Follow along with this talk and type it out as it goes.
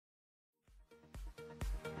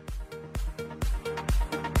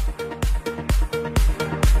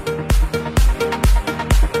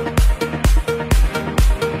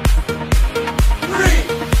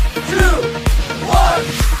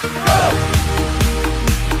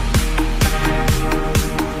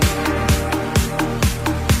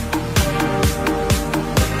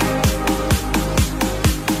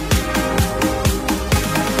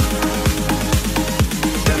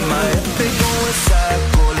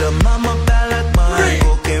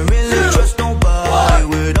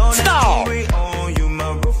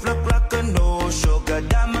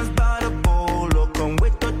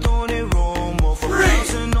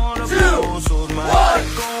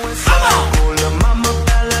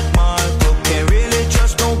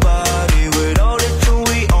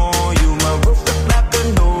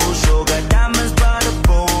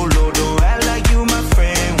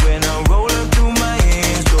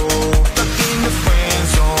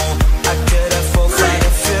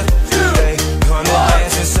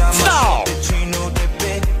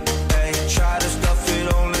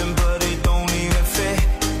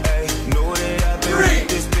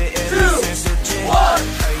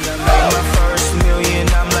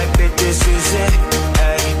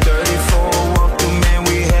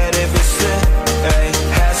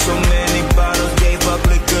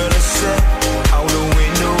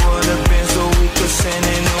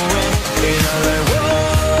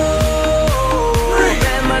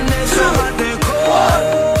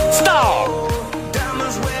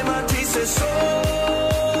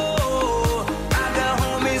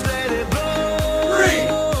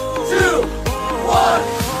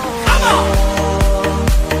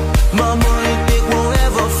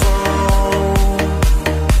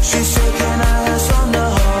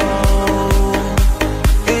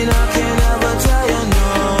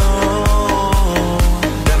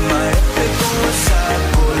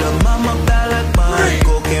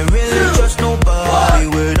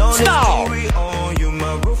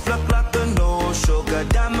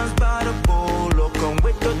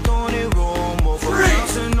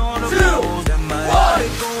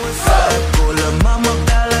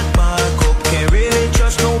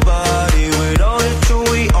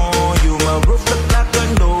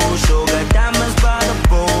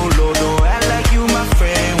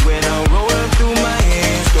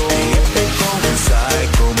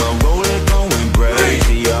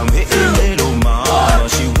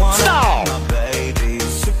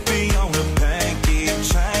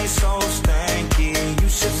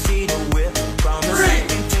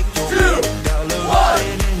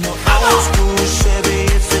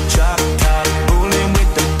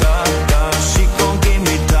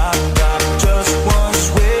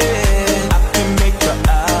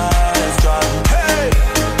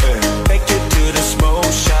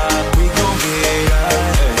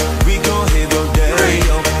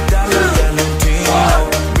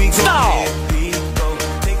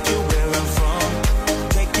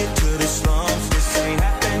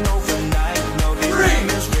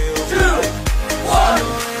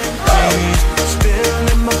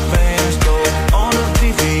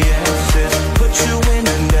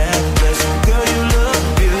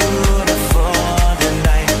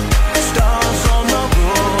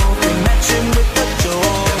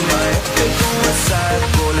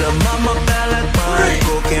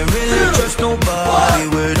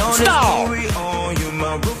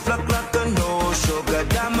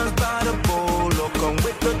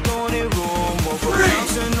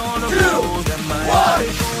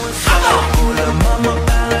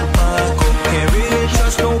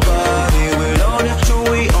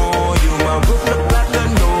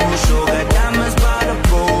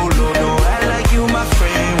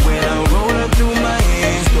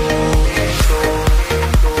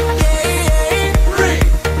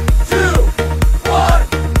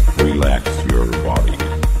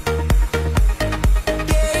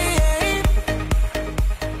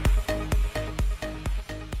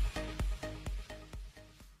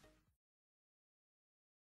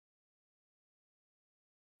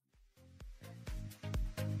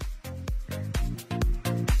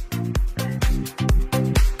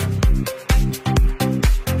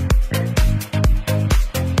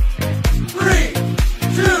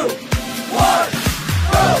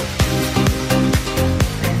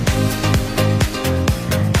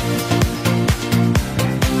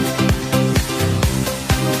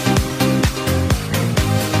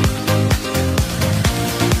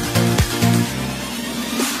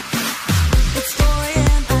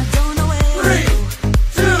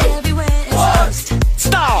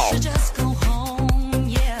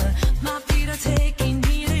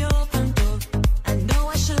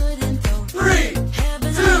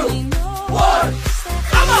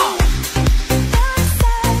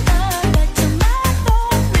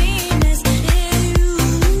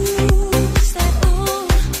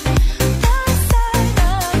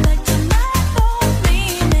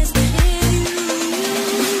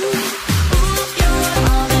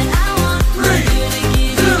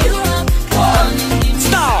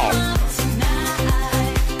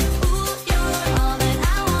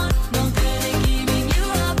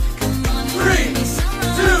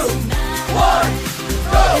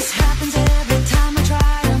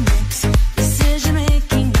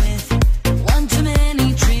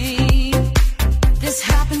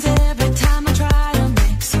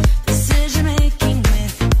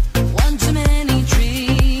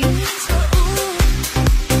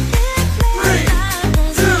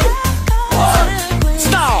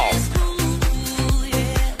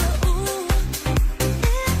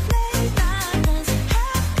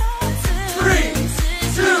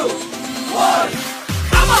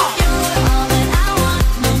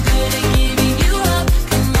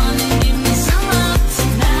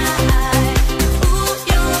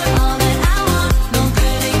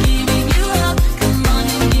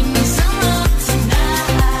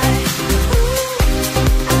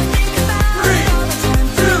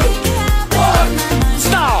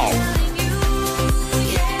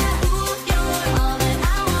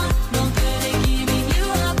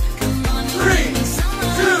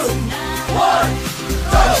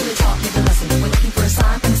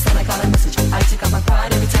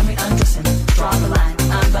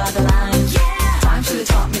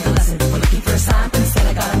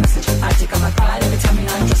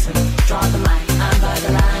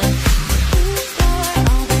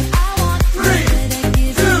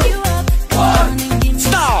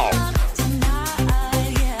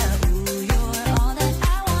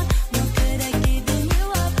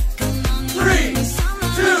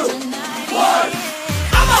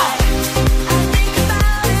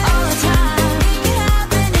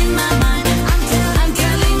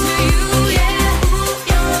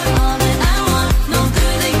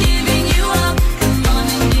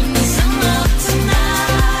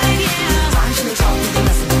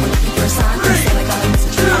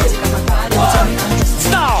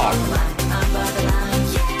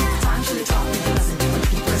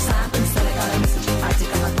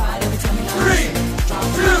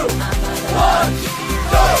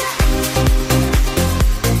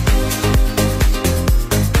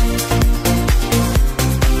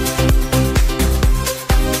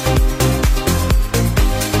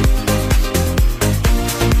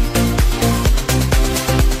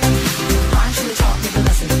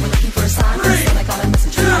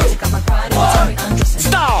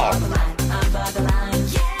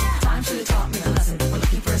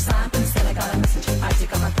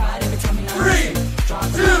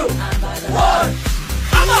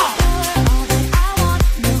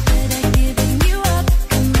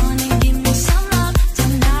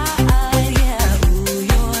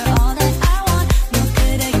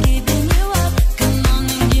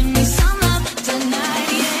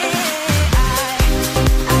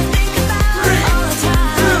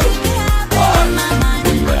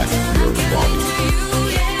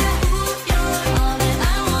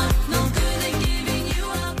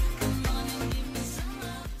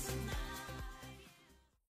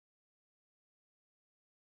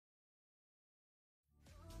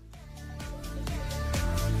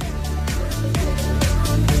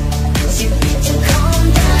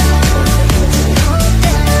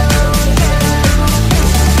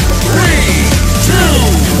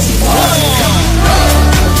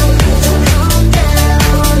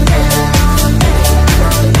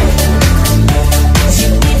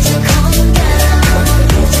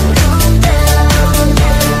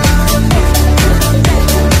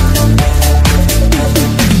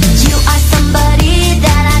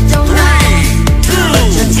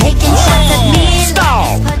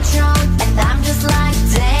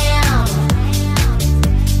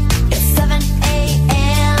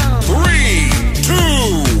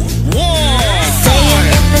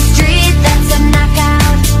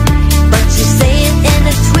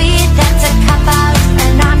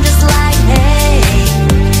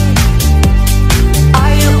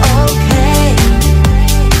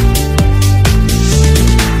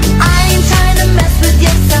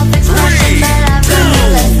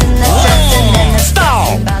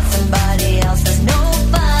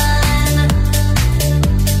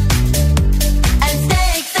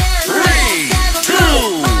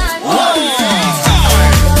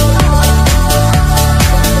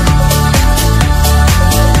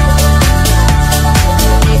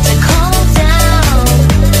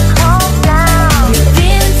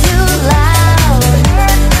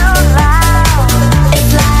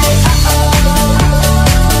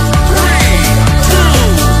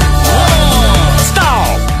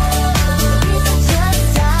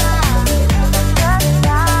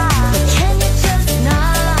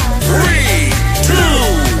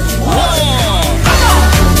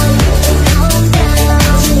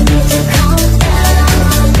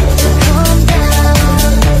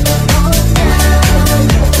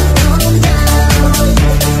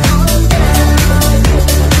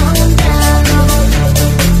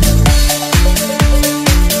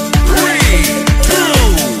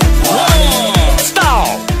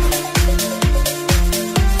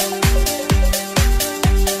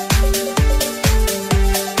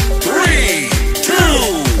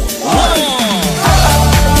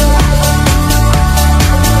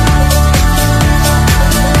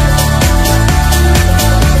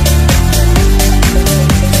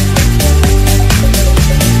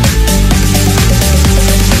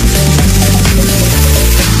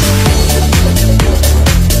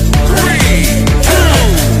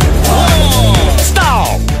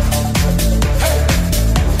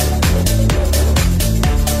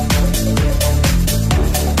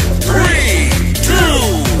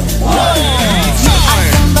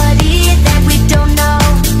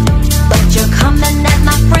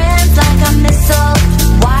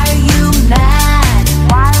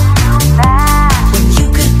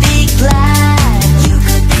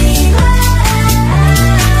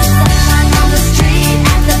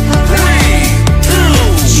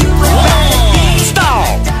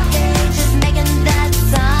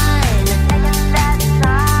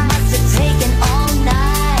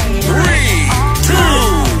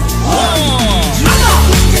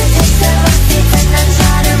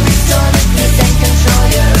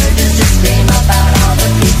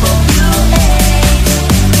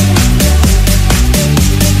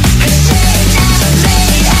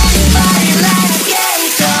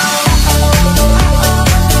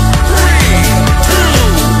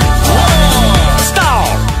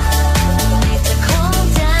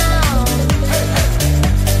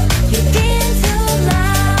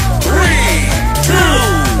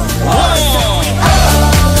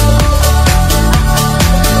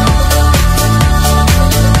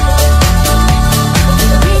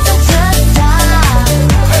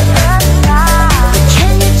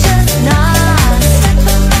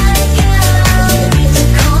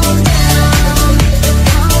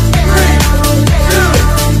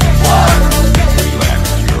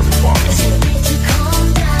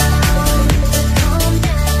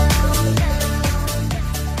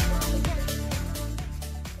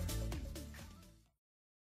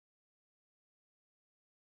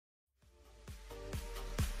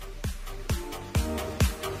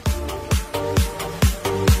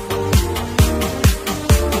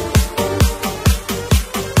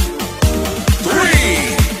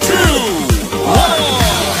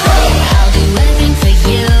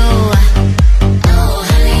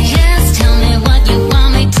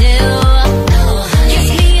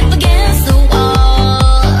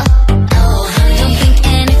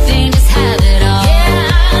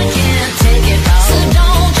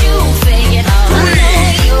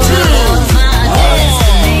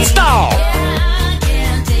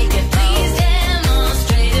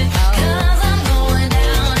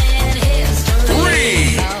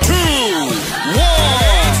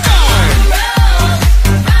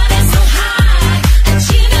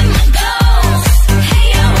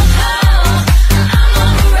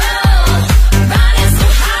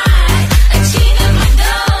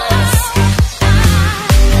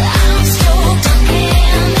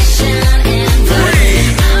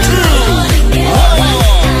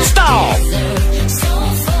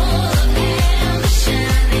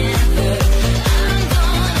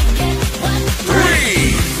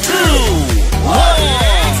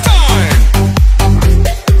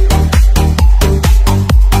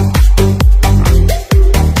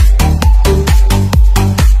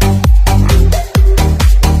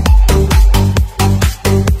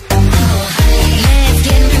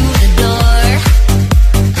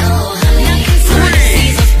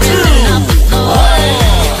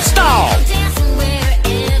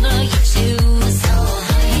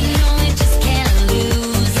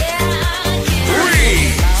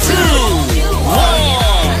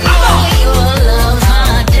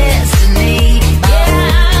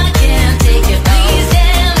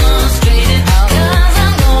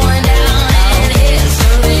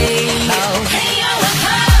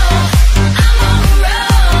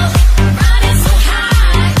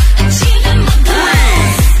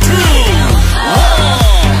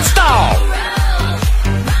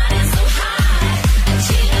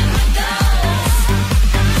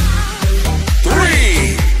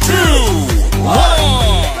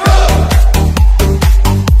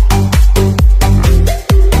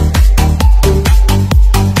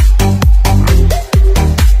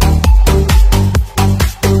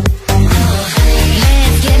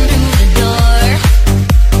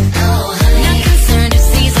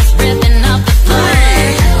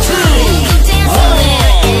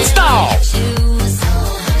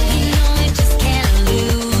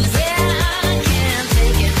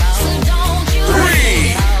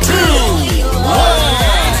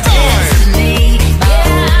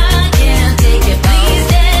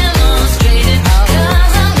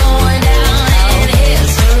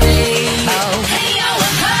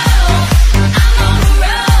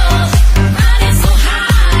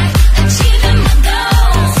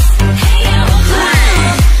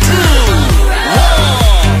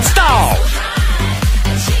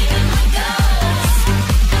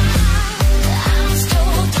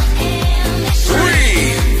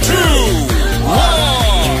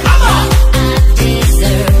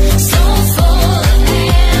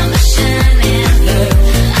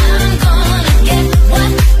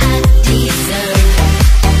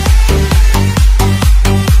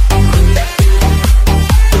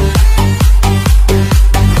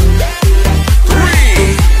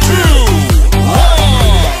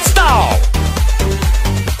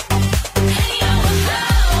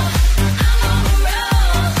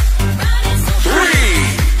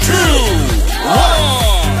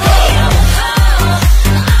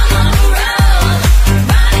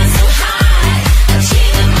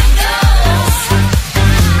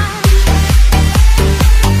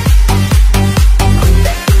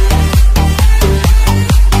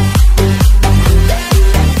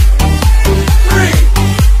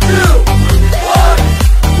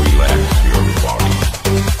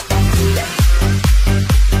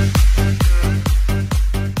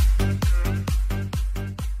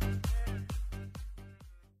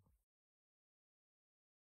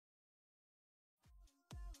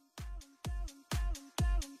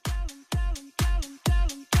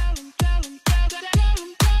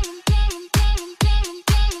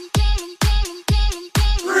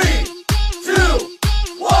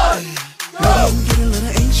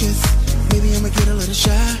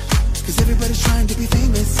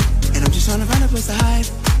tried.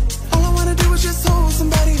 All I wanna do is just hold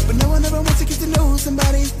somebody, but no one ever wants to get to know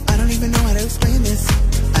somebody. I don't even know how to explain this.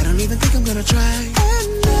 I don't even think I'm gonna try. And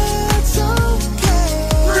that's okay.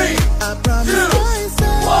 3, I promise 2,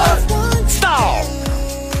 myself 1, stop!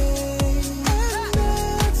 And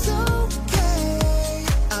that's okay.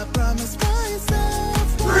 I promise myself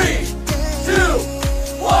 3, 2,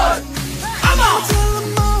 1, come on!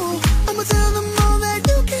 I'ma tell them all that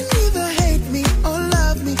you can either hate me or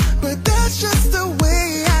love me, but that's just the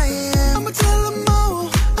way I am. I'ma tell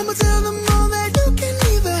them all that you can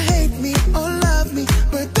either hate me or love me,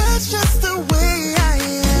 but that's just the way I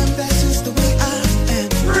am. That's just the way I am.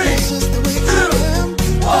 3, That's just the way I 2, am. 1,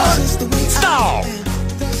 That's just the way stop! I am.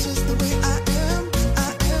 That's just the way I am. I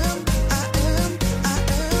am. I am. I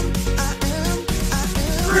am. I am. I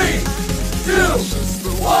am. 3,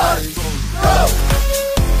 2, 1, go!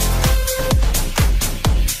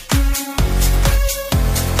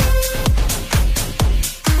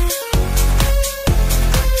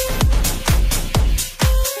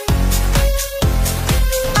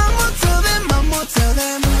 I'm gonna tell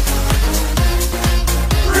them.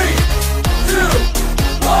 3, 2,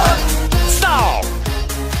 1, stop!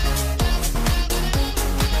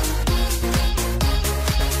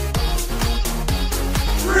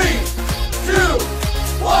 3, 2,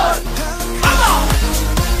 1, come on!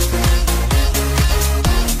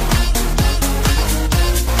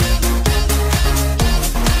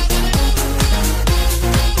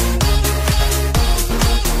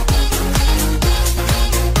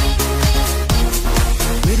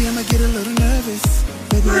 Maybe I'ma get a little nervous.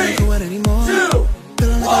 Maybe I don't go out anymore. 2,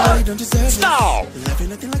 Feeling like I really don't deserve it. stop! Life ain't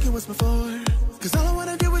nothing like it was before. Cause all I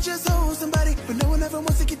wanna do is just hold somebody, but no one ever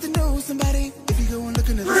wants to get to know somebody. If you go and look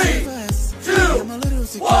into the 3, same of us, 2, I'm a little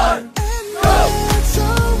secure. 1, And go! that's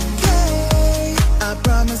okay. I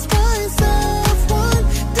promise myself one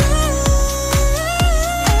day.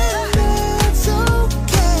 And that's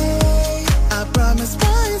okay. I promise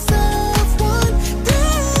myself one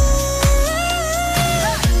day.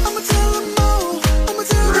 I'ma tell them all. I'ma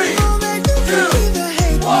tell 3, them all that you can 2, either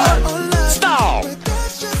hate me 1, or love me, stop! but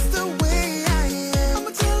that's just the way I am.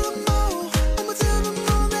 I'ma tell them all. I'ma tell them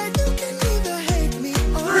all that you can either hate me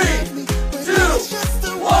or 3, love me, but 2, that's just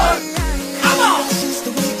the way 1, I am. come on! That's just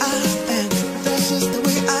the way I am. That's just the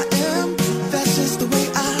way I am. That's just the way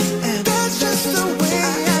I am. That's just the way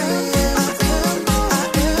I am. I am.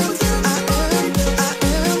 I am. I am. I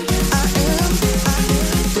am. I am.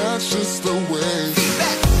 That's just the way.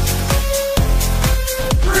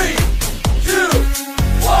 3, 2,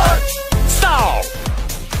 1, stop!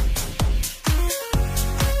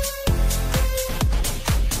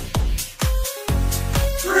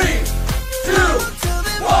 3, 2,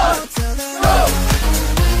 1,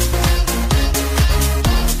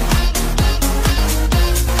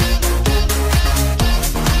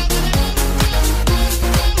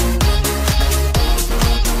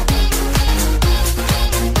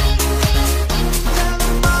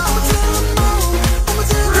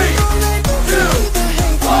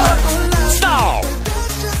 go! Stop!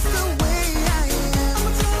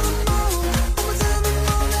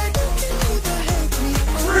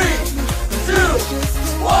 Three, two,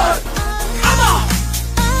 one, come on!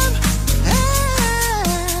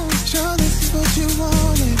 Sure, this is what you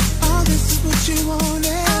wanted. All this is what you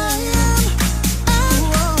wanted.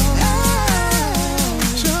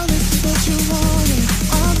 Sure, this is what you wanted.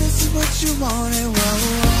 All this is what you wanted. Whoa,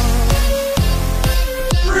 whoa.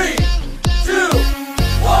 3, 2,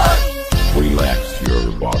 1, Relax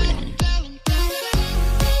your body.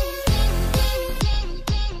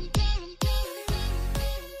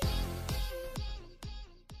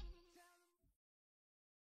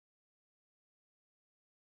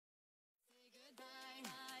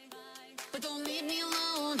 But don't leave me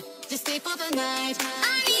alone, just stay for the night.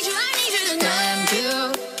 I need you tonight. Time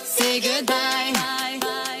to say goodbye.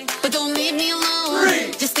 But don't leave me alone,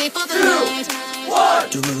 3, just stay for the 2, night. 1,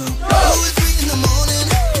 Do a little. go! It's 3 in the morning.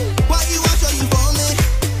 Why you out, so you phone me?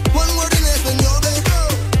 One word in Espanol, babe.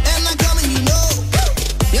 And I'm coming, you know.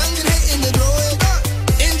 Young and hating the throw it.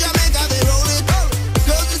 In Jamaica, they roll it.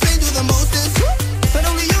 Girls just ain't do the mostest. But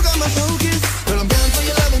only you got my focus. Girl, I'm down for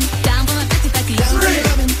your loving. Down for my fatty fatty. Down for your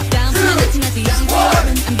loving. Down for my nutty nutty. Down for your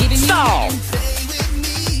loving. I'm giving you Stop! Stay with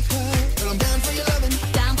me, girl, I'm down for your loving.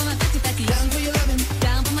 down for my fatty fatty. Down for your loving.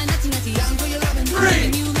 Down for my nutty nutty. Down for your loving. 3,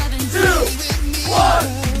 You loving. 2,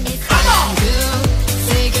 1, It's come on!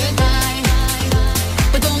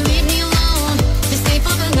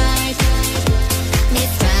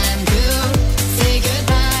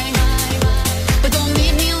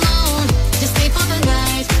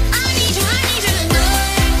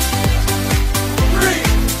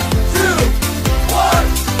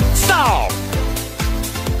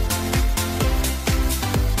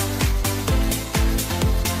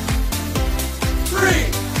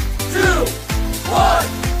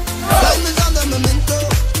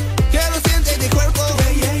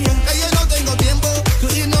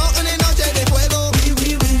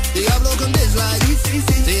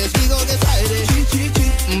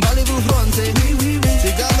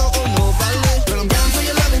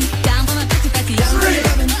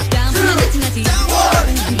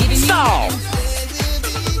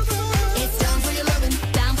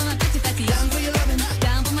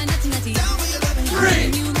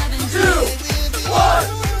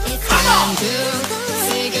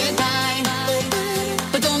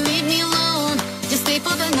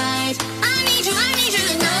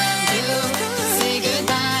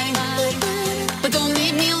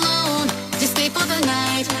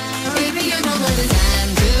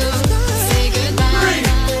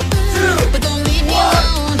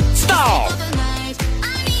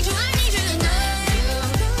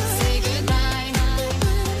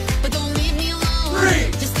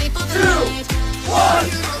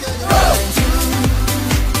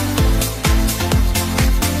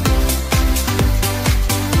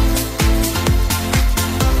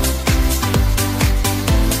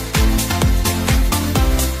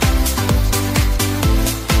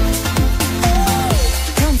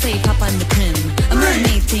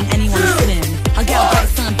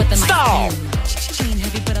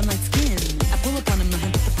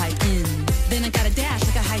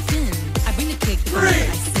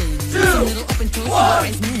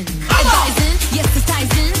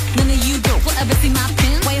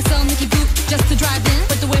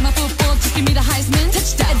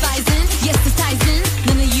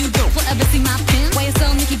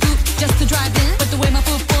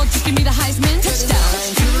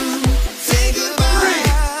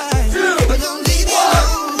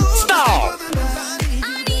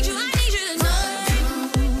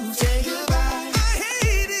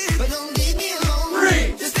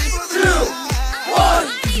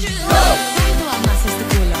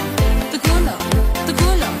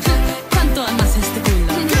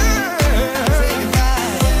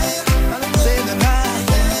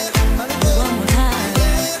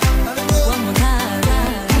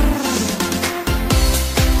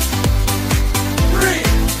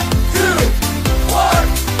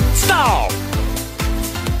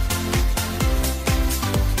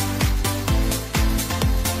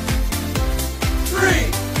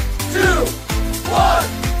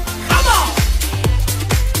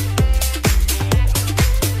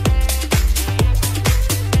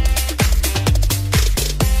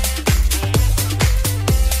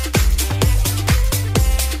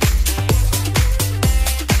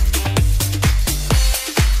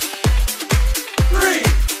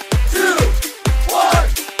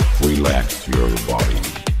 Relax your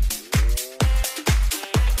body.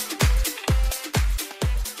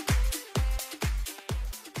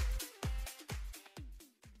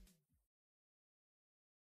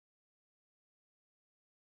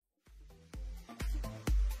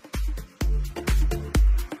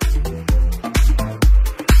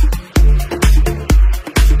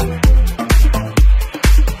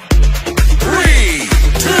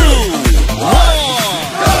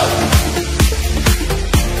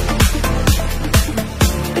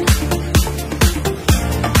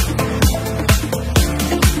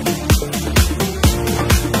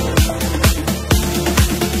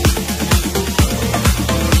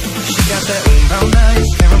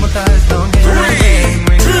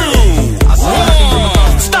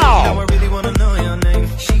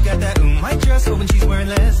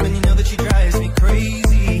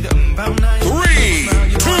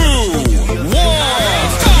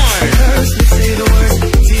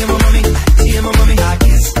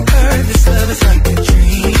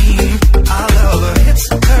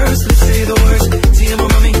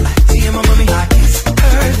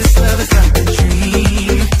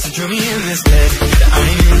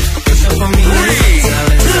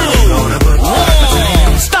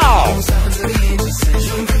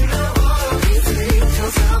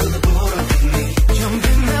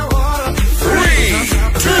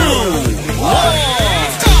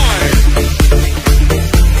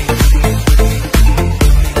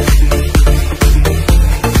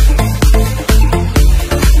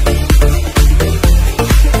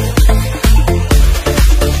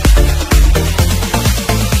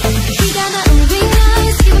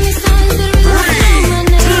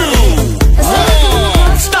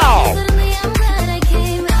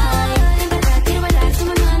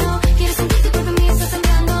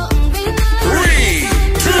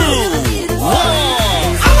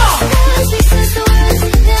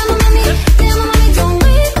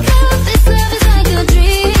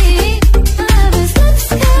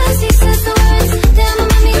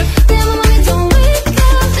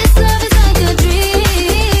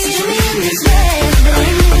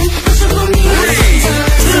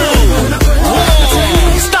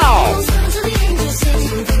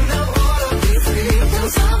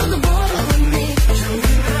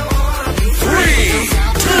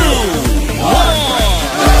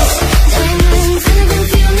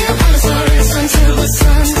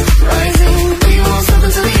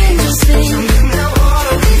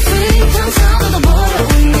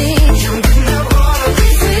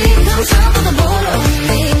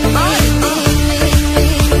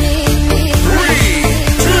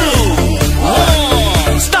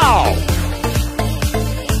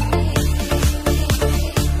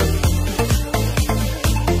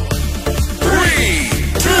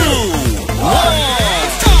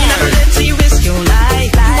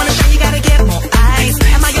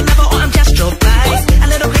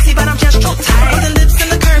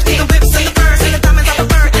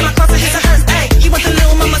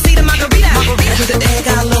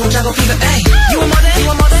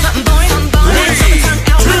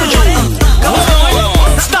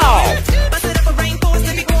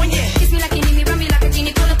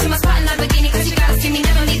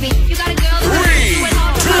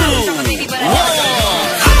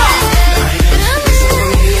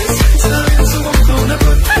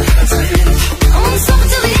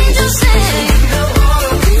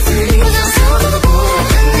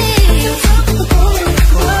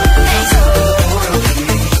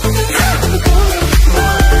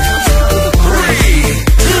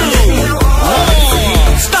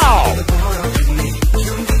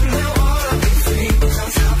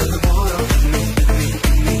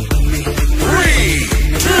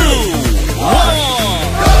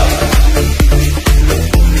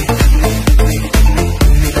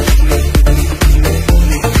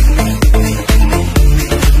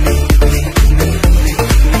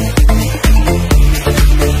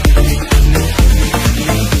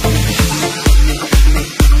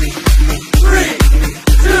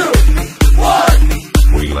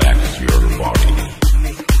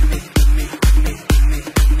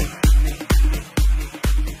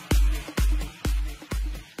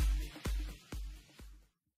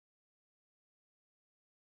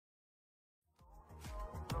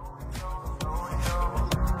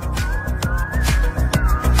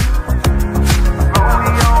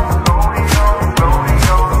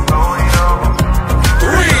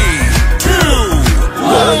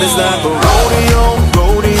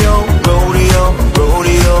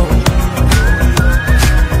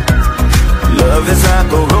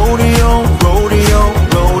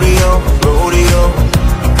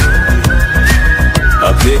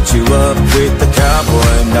 you up with the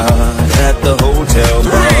cowboy knot.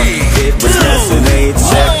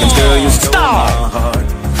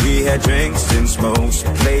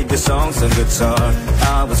 guitar.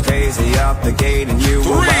 I was crazy out the gate and you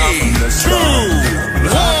were wild from the start.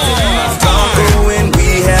 And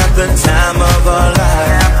we had the time of our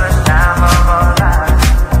life.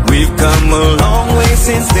 We've come a long way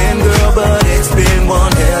since then, girl, but it's been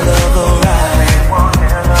one hell of a ride.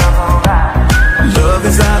 Love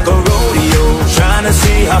is like a rodeo, trying to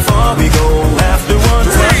see how far we go. After one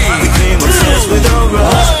time, we became obsessed with a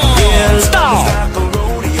rush. Yeah, love is like a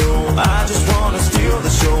rodeo, I just wanna steal the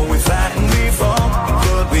show. We fight and we fall,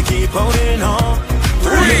 but we keep holding on.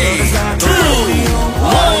 Love is like a rodeo,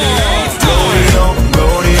 rodeo,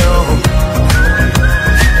 rodeo.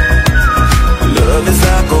 Love is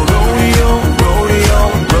like a rodeo, rodeo,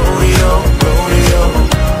 rodeo, rodeo.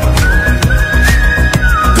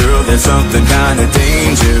 Girl, there's something kinda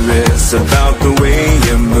dangerous about the way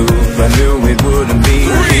you move. I knew it wouldn't be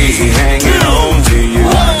easy hanging on to you.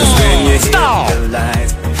 Cause when you hit the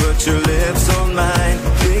lights, put your lips on mine,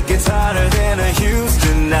 it gets hotter than a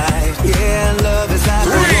Houston night. Yeah, love is like a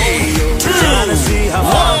rodeo, trying to see how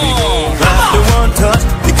far we go. After one touch,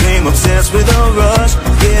 became obsessed with a rush.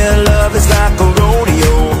 Yeah, love is like a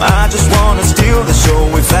rodeo, I just wanna steal the show.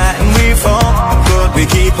 We fight and we fall, but we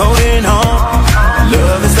keep holding on.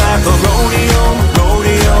 Love is like a rodeo,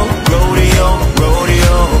 rodeo, rodeo,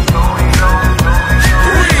 rodeo.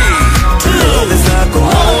 Love is like a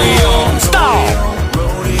rodeo,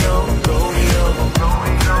 rodeo, rodeo.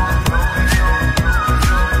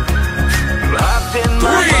 Locked in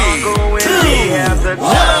my Bronco and we have the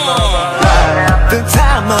time of our lives. The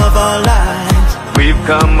time of our lives. We've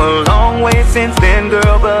come a long way since then,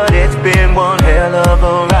 girl, but it's been one hell of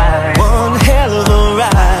a ride. One hell of a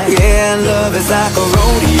ride. Yeah, love is like a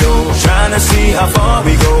rodeo, trying to see how far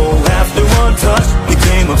we go. After one touch,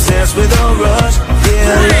 became obsessed with a rush.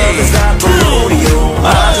 Yeah, love is like a rodeo, I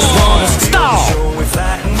just wanna steal the show. We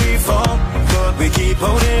fight and we fall, but we keep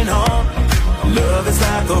holding on. Love is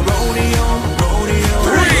like a rodeo, rodeo,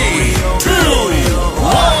 rodeo, rodeo.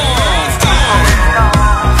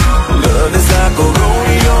 Love is like a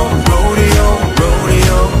rodeo, rodeo,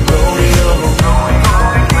 rodeo, rodeo.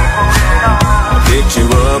 Picked you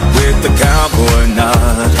up with the cowboy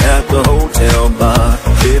nod at the hotel bar.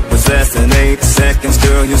 It was less than 8 seconds,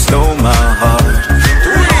 girl, you stole my heart.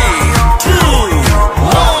 3, 2,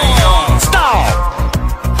 1, stop!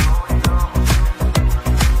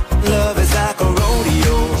 Love is like a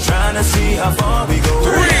rodeo, trying to see how far we go.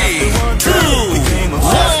 3, 2, became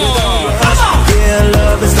obsessed with a rush. Yeah,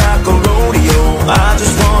 love is like a rodeo, I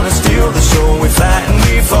just wanna steal the show. We fight and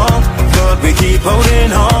we fall, but we keep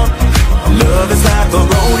holding on. Love is like a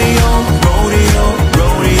rodeo, rodeo,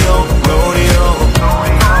 rodeo, rodeo.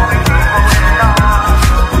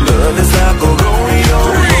 Love is like a rodeo.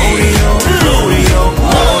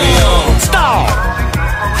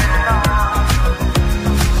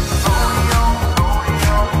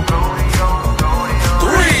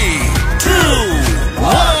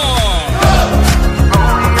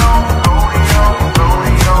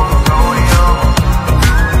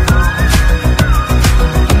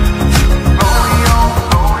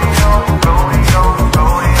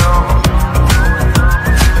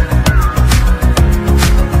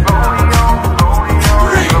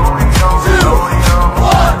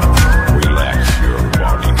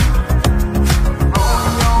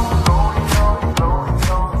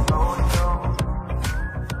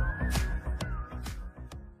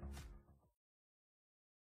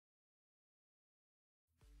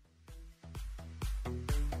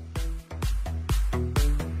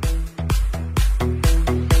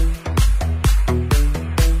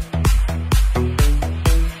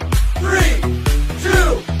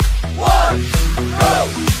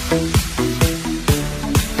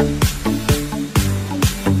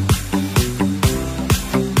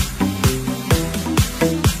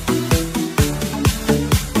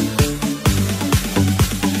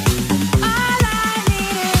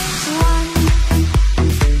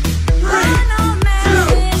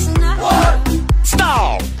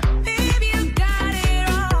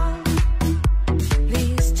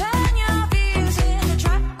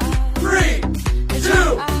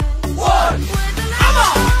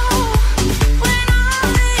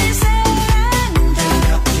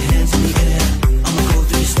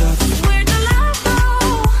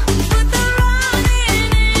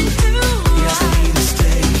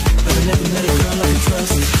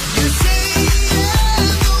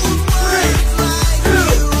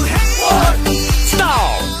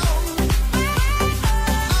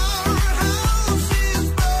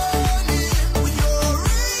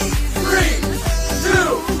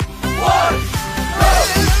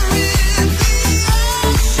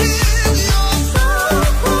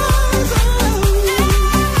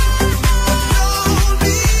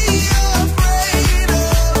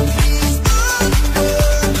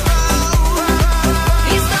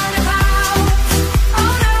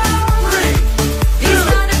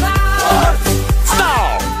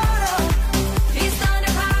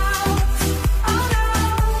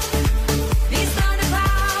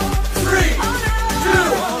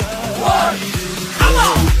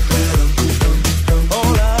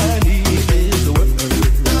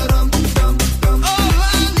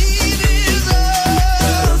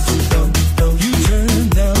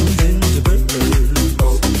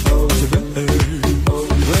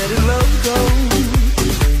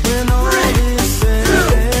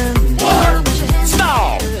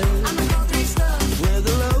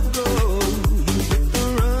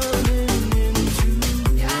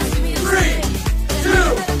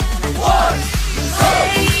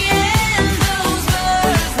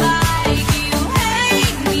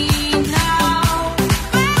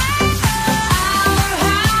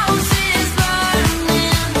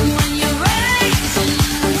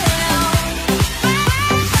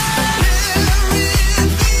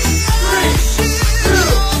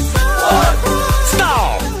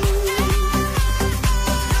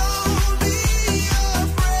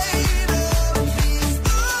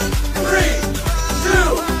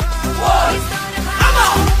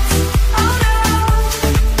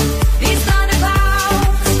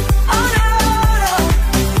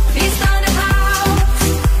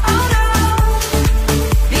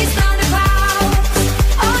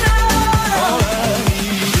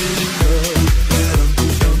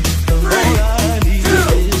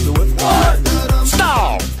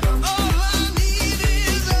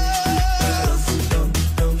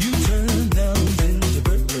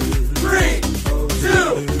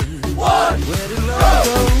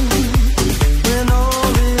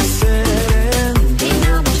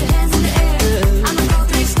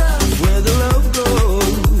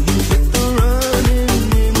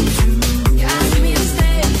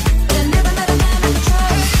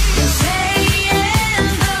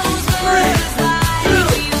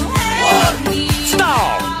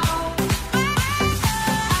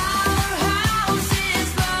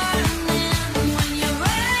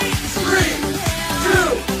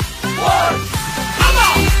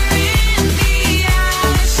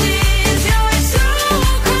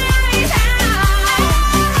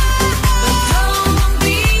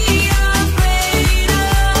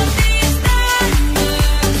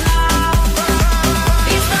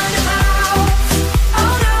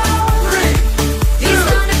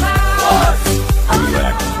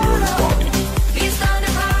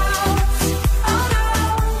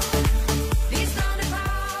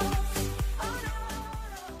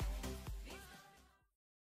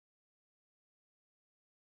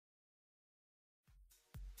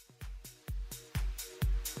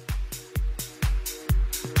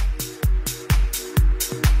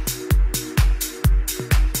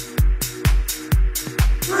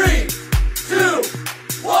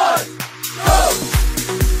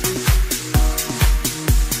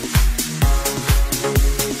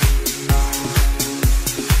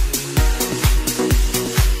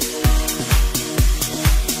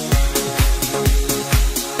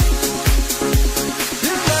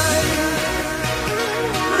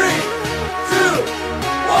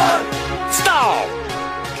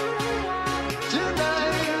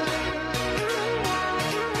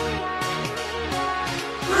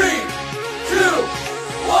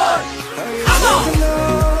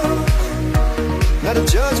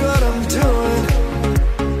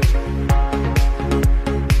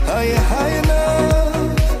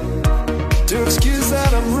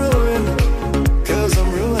 that I'm ruined, 'cause I'm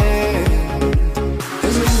ruined.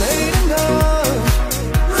 Is it late enough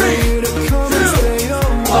for you to come and stay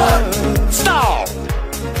over? Stop!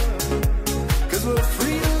 'Cause we're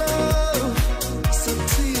free to love, so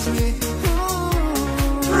tease me.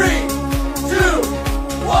 3, 2,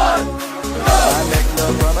 1, go! I make no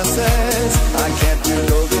promises, I can't do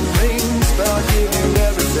golden rings, but I'll give you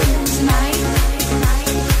everything. Tonight,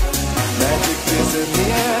 Magic is in the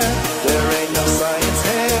air, there ain't no science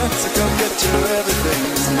here, so come get your everything.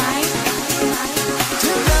 tonight.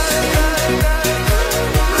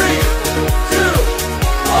 3, 2,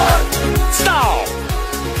 1, Stop!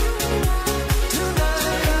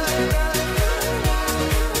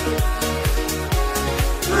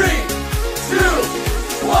 3, 2,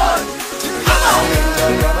 1, come on! No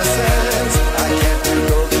promises,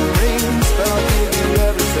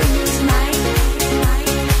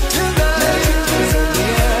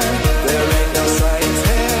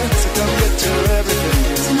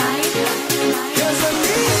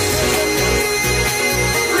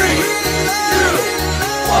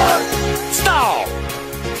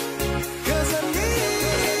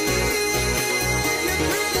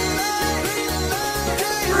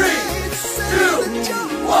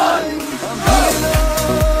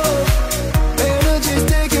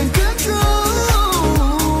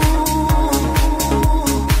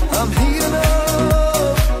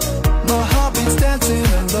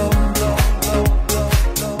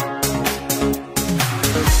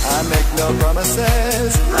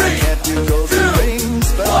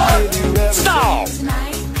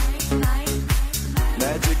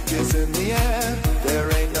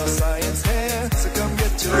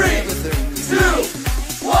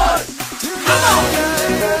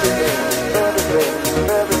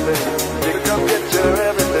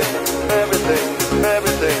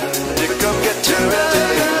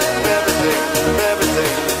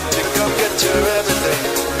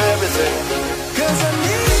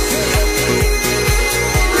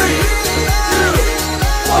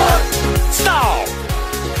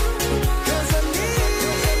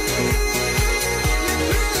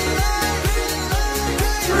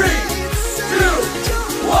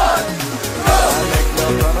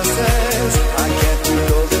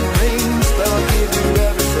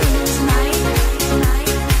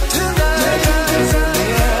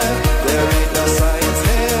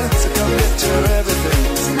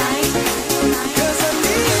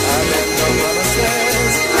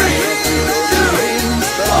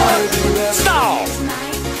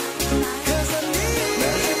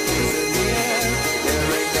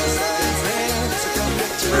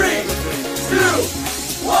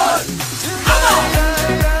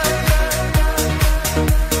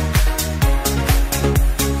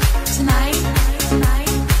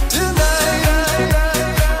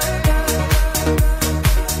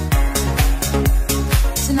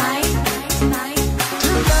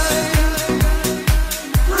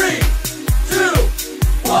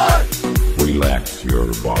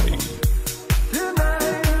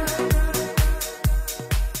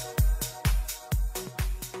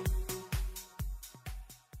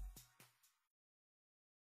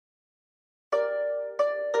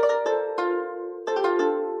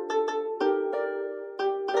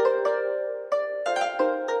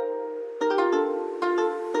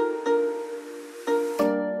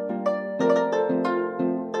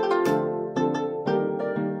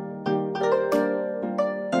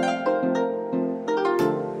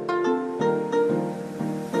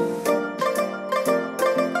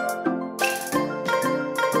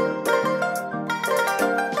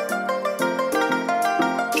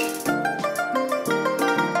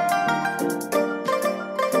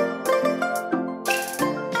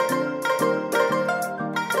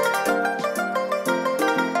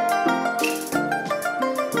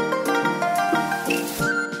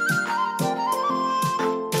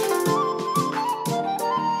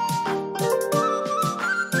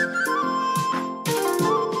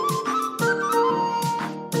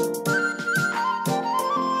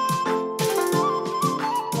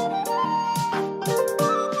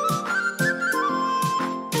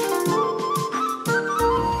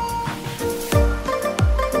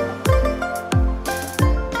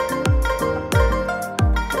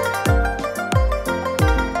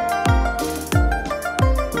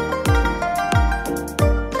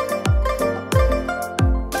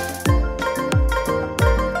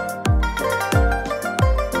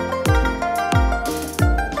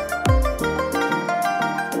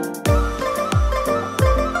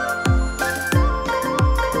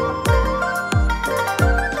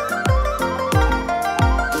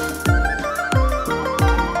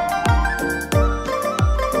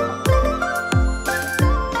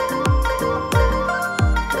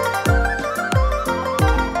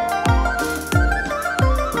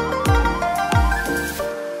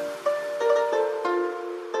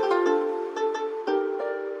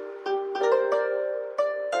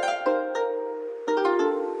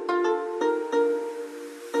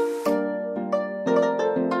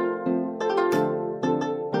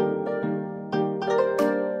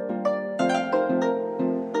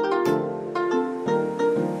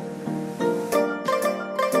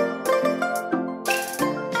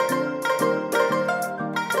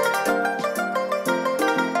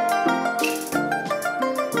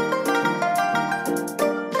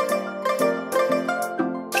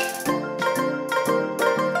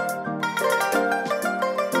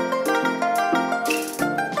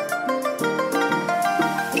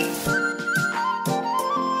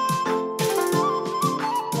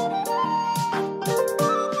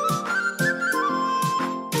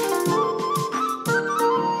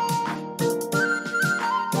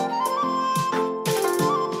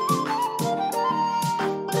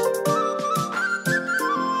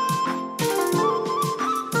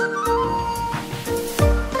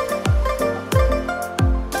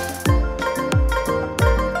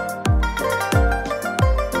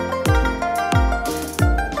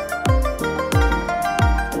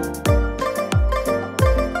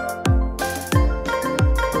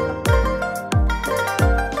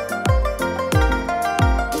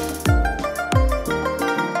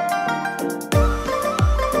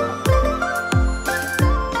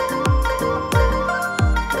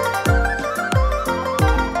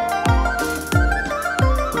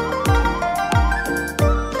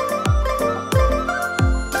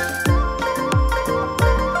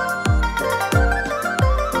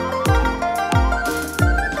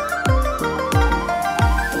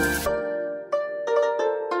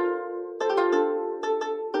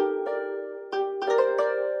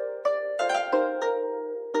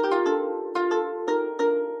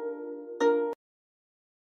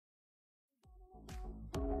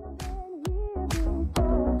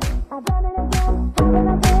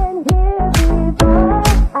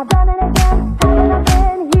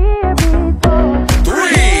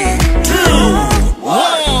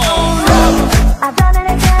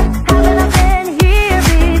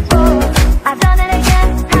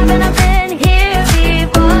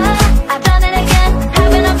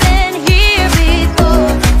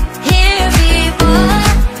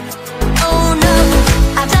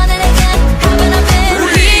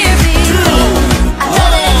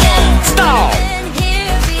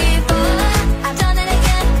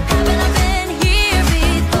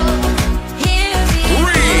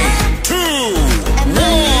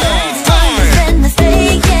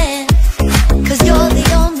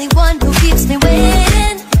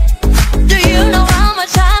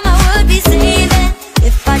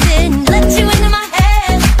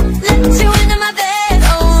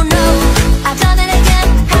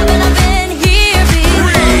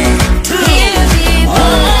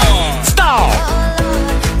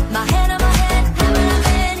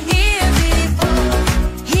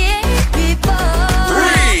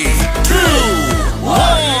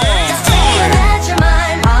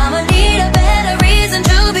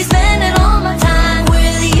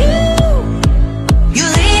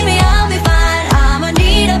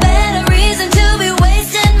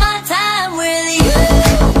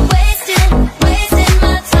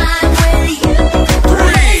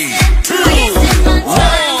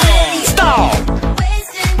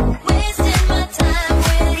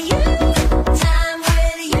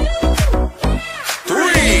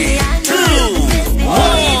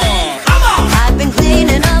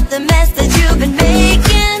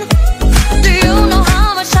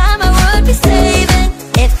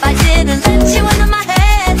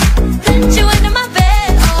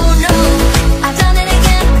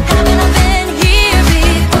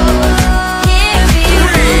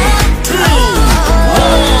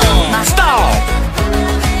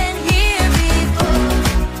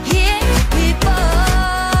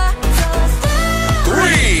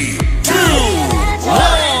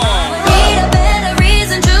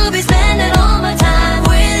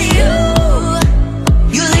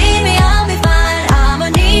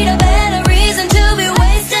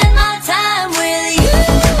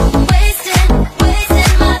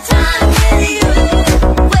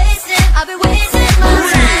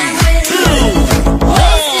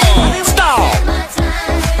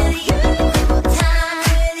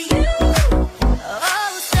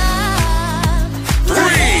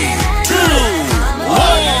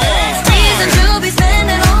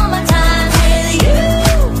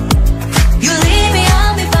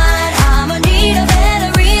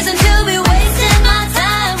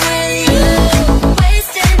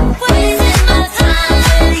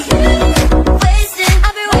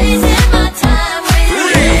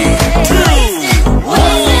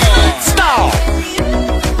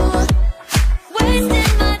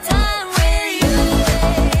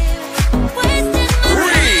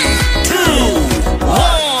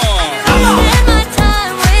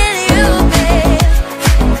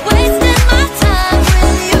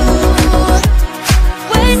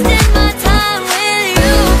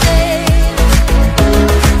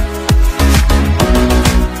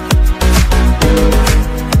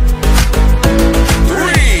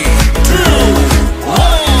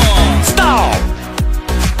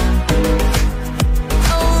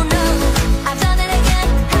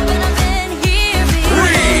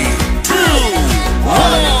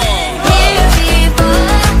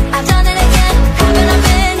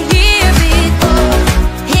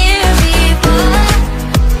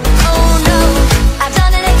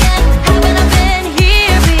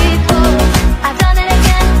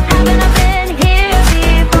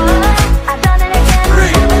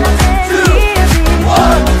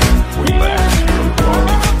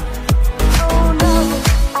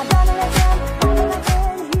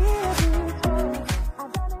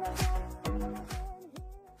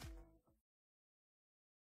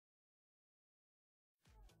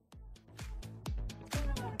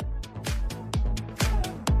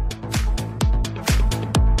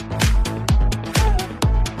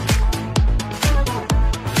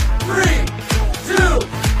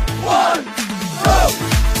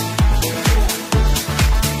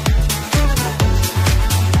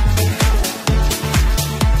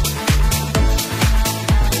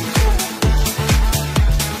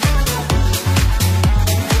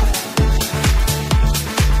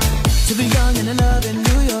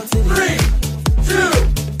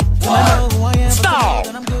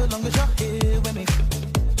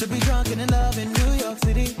 To be drunk and in love in New York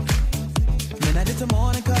City. Midnight into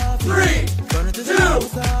morning coffee. 3, Burning through the 2, hours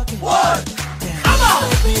talking. 1. Come on! I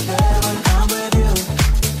like me better when I'm with you.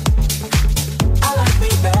 I like me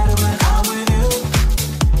better when I'm with you.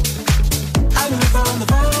 I knew from the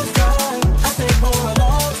first time. I stayed for a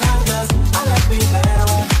long time 'cause I like me better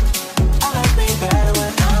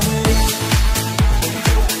when I'm with you.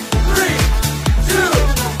 3, 2,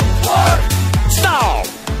 1. Stop!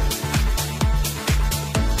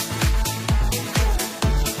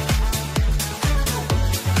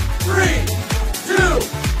 3, 2,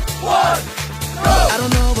 1. I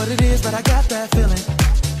don't know what it is, but I got that feeling.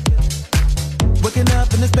 Waking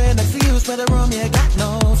up in this bed next to you, spread the room, yeah, got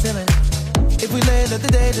no feeling. If we lay, let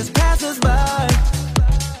the day just pass us by.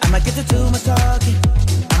 I might get to too much talking.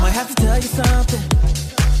 I might have to tell you something.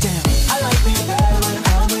 Damn, I like me better when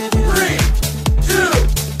I'm with you. 3, 2,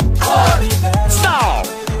 I like me better Stop!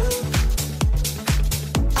 when I'm with you.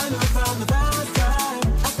 I know from the first time.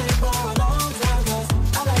 I stayed for a long time 'cause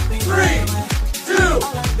I like me 3, better 2, I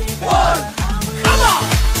like me 1. Come on!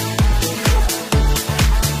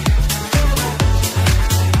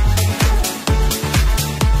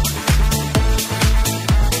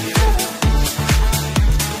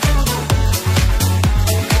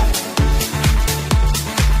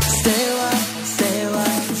 Stay a while,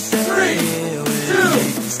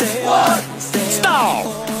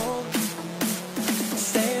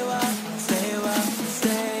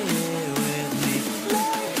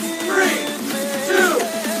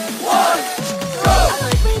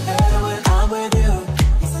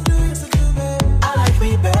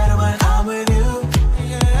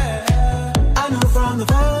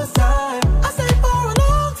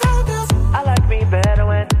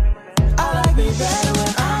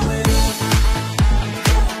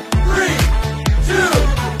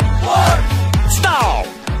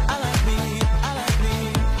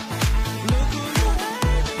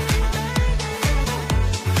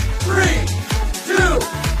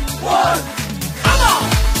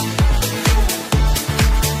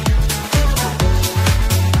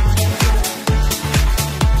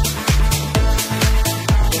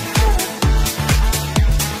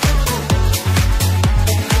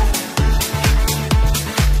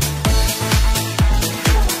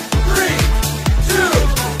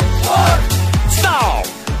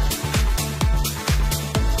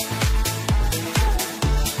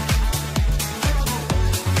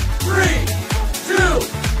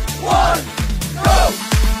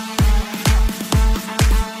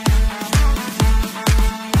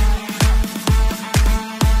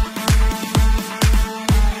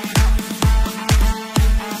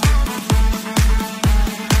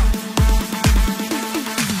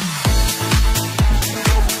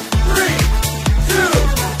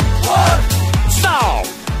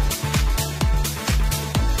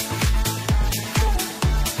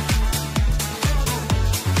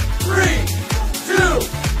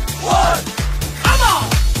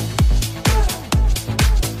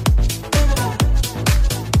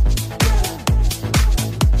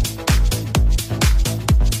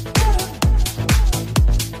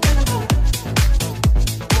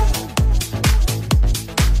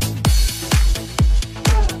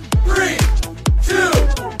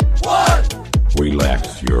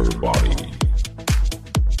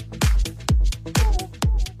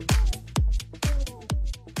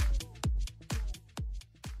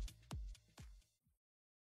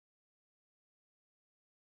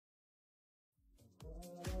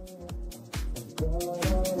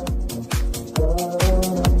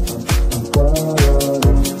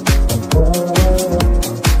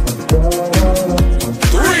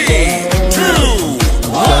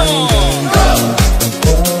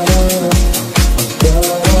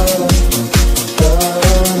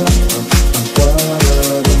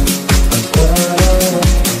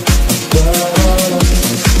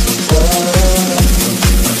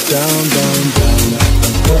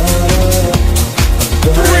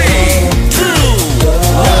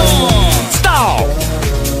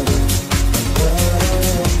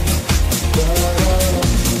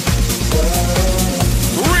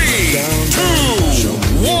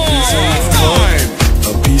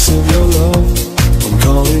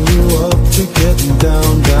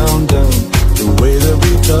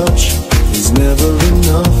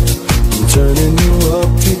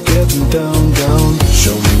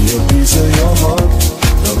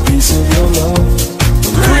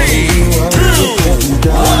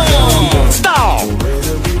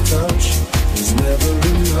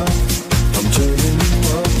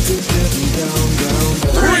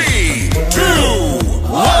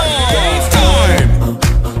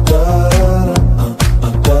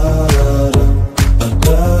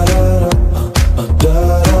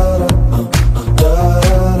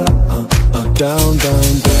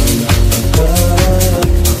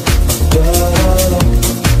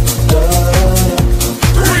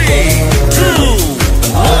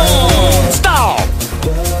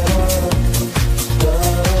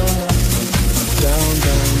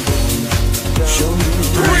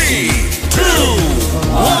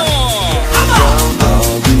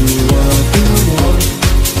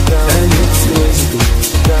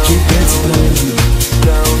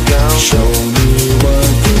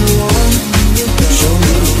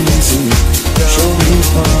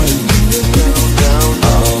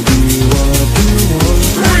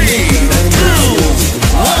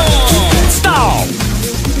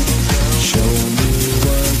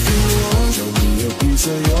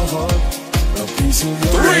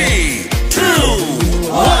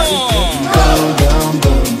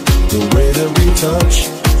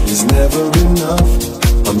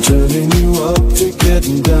 turning you up to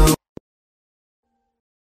getting down.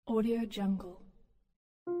 Audio Jungle.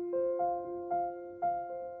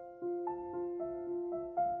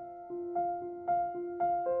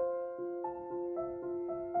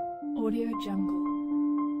 Audio Jungle.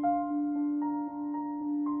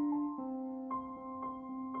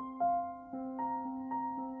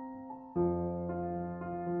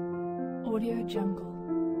 Audio Jungle.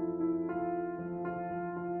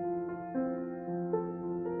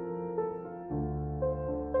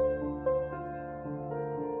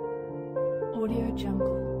 Audio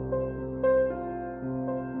Jungle.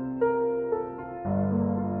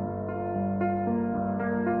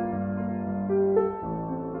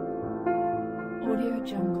 Audio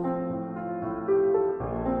Jungle.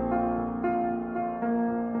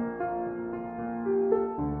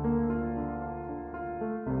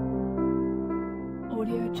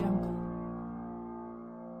 Audio Jungle.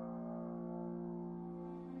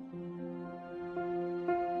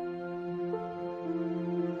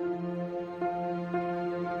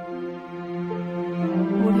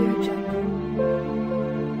 Audio Jungle.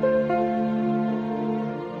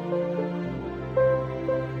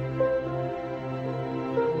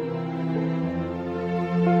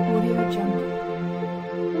 Audio Jungle.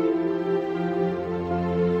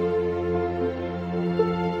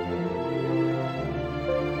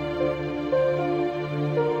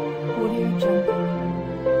 Audio Jungle. Audio Jungle.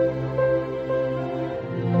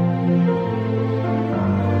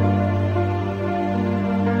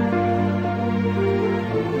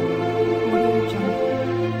 Audio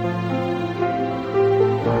Jungle.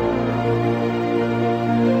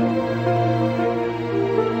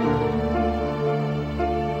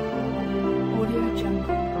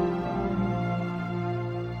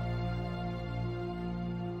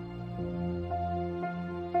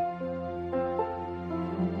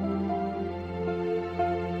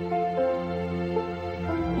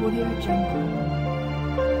 Audio Jungle.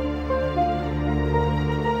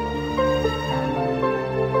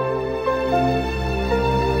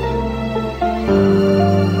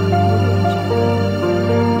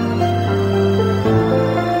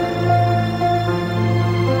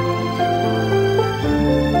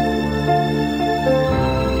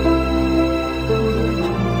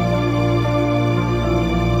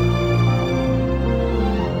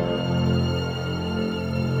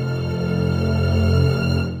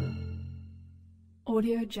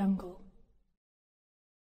 Audio Jungle.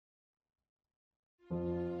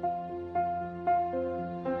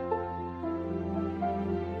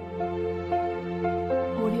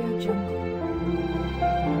 Audio Jungle.